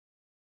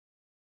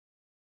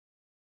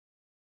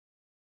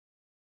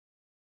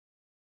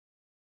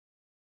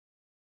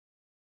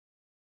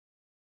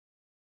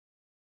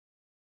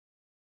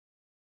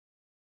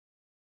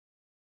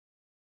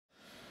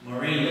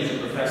Maureen is a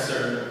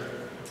professor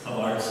of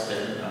arts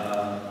and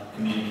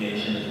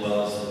communication, as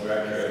well as the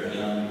director of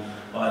Young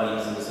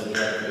Audiences, the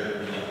director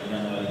of the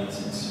Young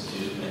Audience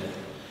Institute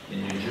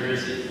in New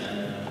Jersey.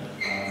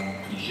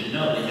 And you should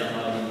know that Young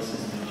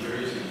Audiences New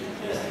Jersey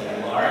is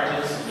the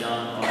largest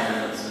young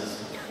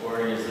audiences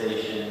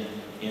organization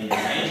in the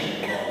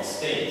nation of all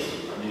states.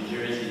 New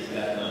Jersey's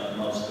got the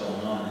most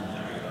going on in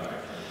that regard.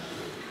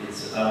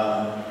 It's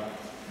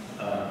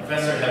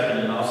Professor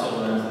Heffernan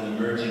also runs the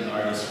Emerging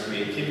Artist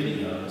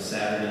Creativity Hub, a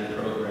Saturday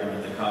program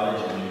at the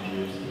College of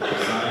New Jersey,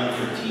 designed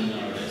for teen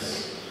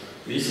artists.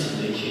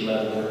 Recently, she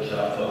led a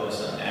workshop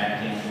focused on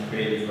acting,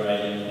 creative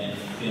writing, and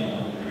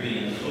film, pre-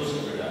 and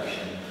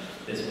post-production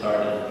as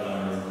part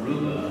of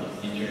Aruba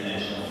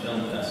International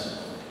Film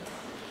Festival.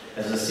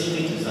 As a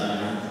scenic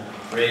designer,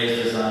 Ray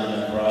has designed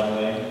on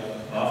Broadway,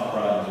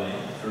 off-Broadway,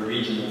 for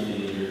regional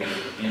theaters,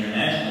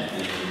 international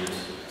theaters,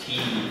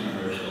 TV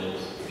commercials,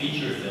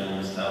 feature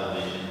films,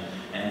 television,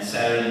 and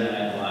Saturday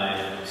Night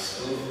Live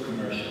spoof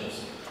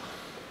commercials.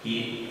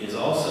 He is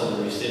also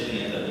the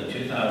recipient of the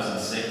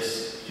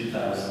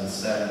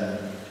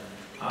 2006-2007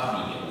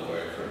 Hobby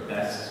Award for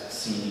Best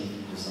Scenic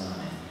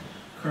Design.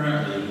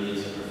 Currently, he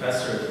is a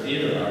professor of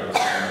theater arts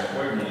and a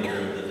coordinator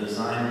of the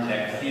Design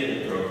Tech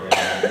Theater program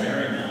at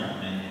Marymount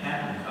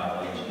Manhattan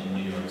College in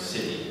New York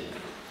City.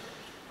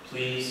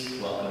 Please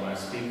welcome our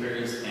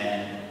speakers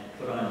and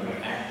put on your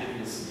active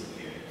listening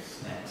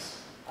ears. Next.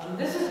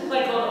 This is a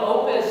play called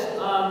Opus.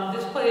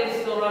 This play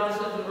is still around. This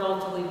is a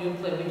relatively new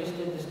play. We just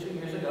did this 2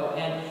 years ago.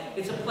 And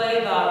it's a play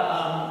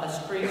about a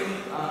string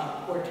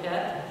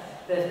quartet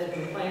that's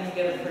been playing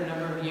together for a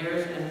number of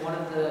years. And one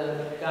of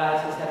the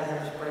guys has had a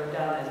nervous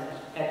breakdown and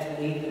had to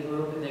leave the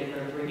group. And they're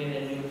going to bring in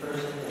a new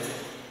person that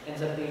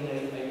ends up being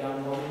a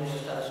young woman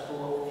just out of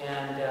school.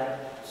 And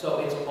so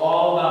it's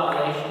all about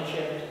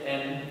relationships.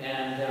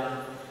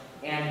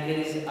 And it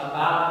is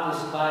about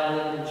this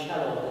violin and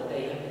cello that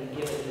they have been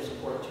given this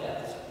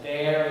quartet. It's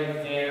very,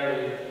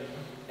 very,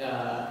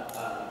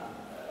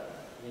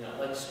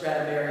 like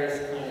Stradivarius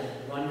kind of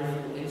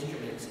wonderful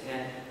instruments.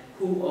 And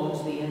who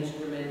owns the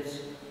instruments?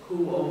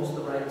 Who owns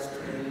the rights to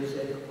the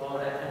music? All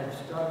that kind of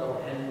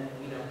struggle. And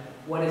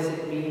what does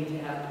it mean to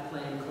have to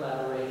play in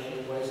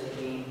collaboration? What does it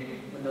mean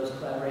when those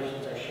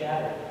collaborations are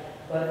shattered?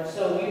 But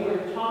so we were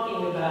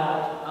talking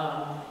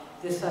about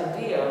this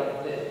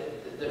idea that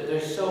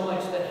there's so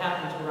much that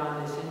happens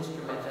around this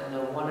instrument, and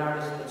the one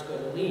artist that's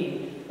going to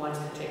lead wants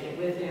to take it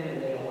with him, and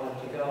they don't want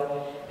him to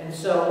go. And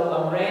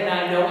so Ray and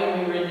I, knowing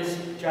we were in this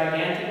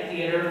gigantic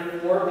theater,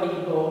 4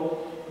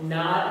 people,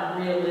 not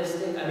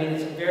realistic. I mean,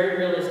 it's very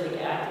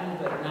realistic acting,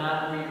 but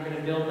not where you're going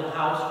to build the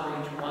house for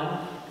each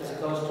one, because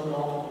it goes to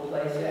multiple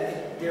places.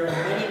 There are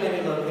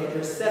many locations. There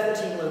are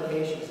 17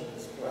 locations in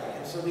this play.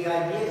 And so the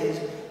idea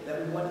is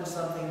that we wanted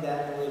something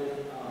that would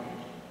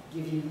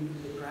give you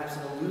perhaps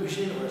an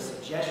illusion or a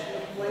suggestion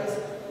of place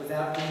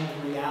without being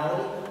the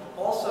reality.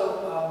 Also,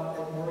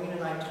 Maureen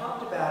and I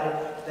talked about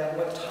it, that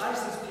what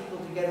ties these people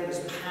together is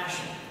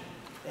passion.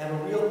 They have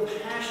a real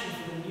passion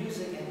for the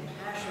music and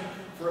passion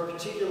for a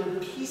particular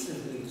piece of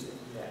music.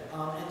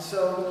 And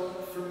so,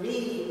 for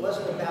me, it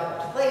wasn't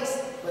about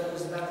place, but it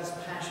was about this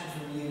passion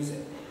for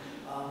music.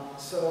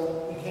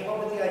 So we came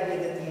up with the idea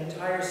that the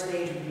entire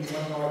stage would be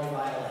one large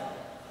violin.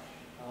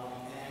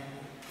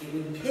 It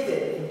would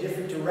pivot in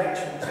different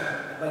directions.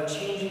 By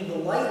changing the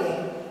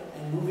lighting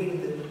and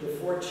moving the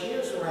 4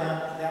 chairs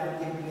around, that would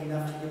give me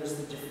enough to give us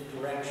the different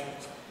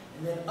directions.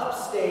 And then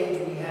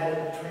upstage, we had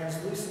a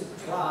translucent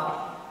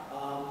drop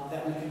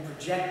that we could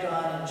project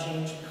on and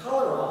change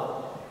color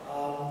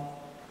on.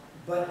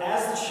 But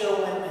as the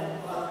show went,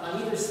 and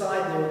on either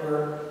side there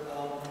were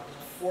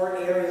 4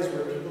 areas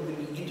where people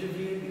could be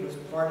interviewed, because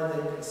part of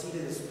the conceit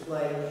of this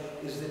play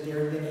is that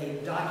there had been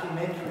a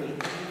documentary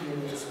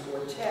interviewing this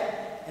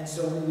quartet. And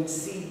so we would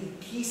see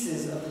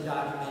pieces of the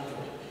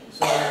documentary.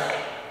 So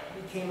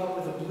we came up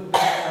with a blue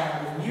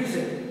background with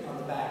music on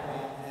the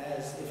background,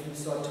 as if you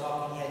saw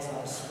talking heads on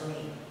a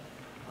screen.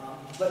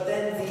 But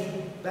then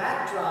the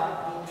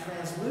backdrop, being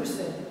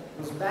translucent,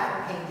 was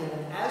back-painted,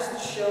 and as the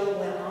show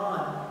went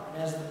on,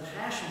 and as the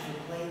passion for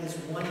playing this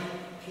one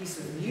piece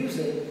of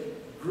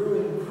music grew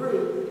and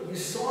grew, you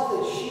saw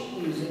the sheet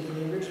music in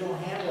the original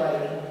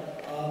handwriting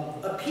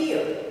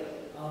appear.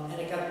 And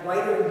it got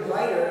brighter and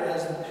brighter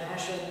as the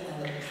passion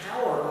and the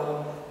power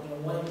of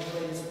wanting to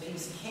play this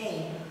piece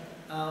came.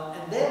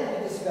 And then we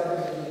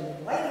discovered, the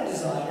lighting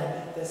designer,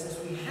 that since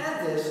we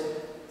had this,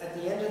 at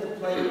the end of the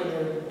play when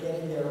they were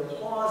getting their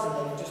applause and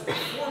they just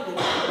performed it,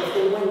 if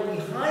they went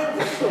behind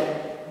the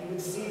set, you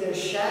would see their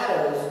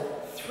shadows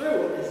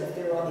through it as if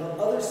they were on the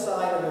other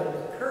side of the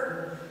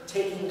curtain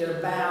taking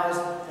their bows,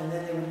 and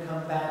then they would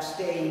come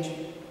backstage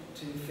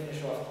to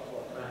finish off the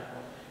play.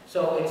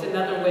 So it's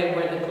another way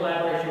where the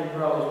collaboration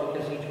grows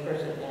because each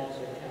person adds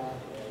their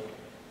talent.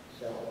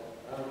 So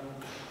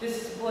this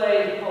is a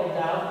play called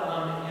Doubt,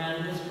 and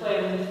this play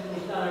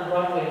was done on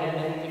Broadway, had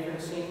many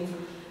different scenes.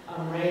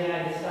 Ray and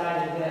I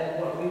decided that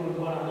what we would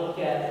want to look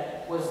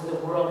at was the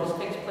world. This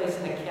takes place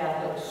in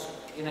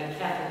a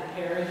Catholic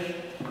parish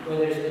where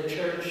there's the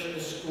church, the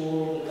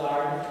school, the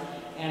garden,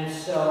 And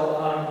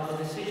so the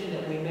decision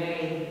that we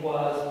made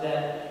was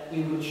that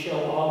we would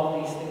show all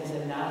of these things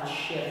and not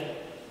shift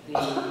the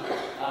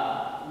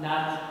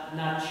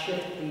not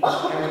shift the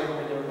area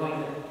where they were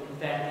going. In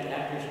fact, the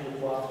actors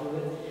would walk through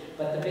it.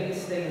 But the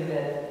biggest thing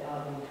that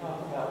we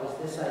talked about was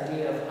this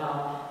idea of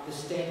how the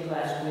stained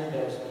glass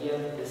windows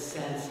give the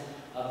sense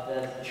of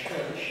the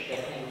church that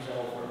hangs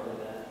over, or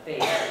the faith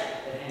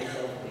that hangs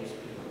over these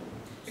people.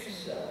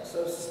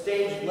 So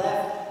stage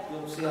left,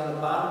 you'll see on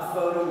the bottom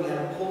photo we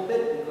have a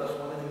pulpit because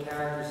one of the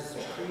characters is a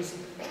priest.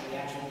 He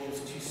actually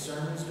gives 2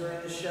 sermons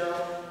during the show.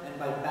 And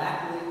by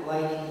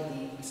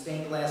backlighting the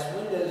stained glass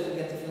windows, you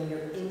get the feeling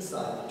you're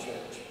inside the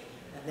church.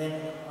 And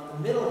then on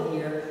the middle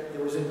here,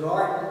 there was a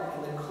garden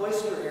in the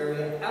cloister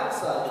area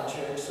outside the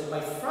church. So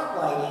by front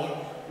lighting it,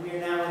 we are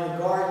now in the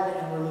garden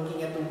and we're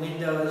looking at the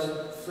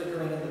windows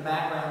flickering in the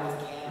background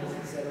with candles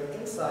instead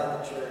of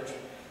inside the church.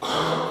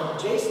 And then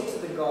adjacent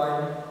to the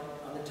garden,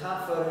 on the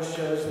top photo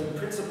shows the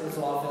principal's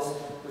office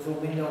with a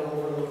window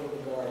overlooking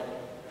the garden.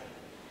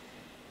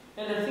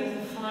 And I think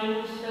the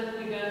final step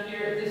we got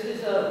here, this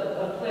is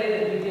a play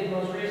that we did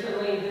most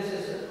recently. This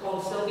is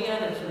called Sylvia,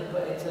 and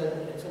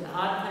it's an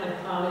odd kind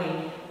of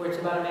comedy where it's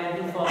about a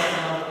man who falls in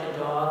love with a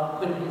dog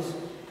when his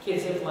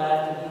kids have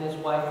left and he and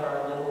his wife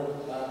are a little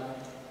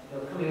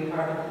coming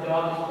apart. But the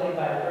dog is played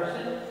by a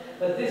person.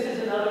 But this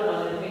is another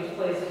one that takes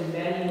place in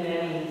many,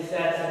 many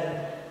sets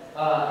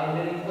and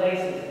in many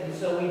places. And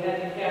so we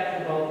had to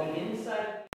capture both the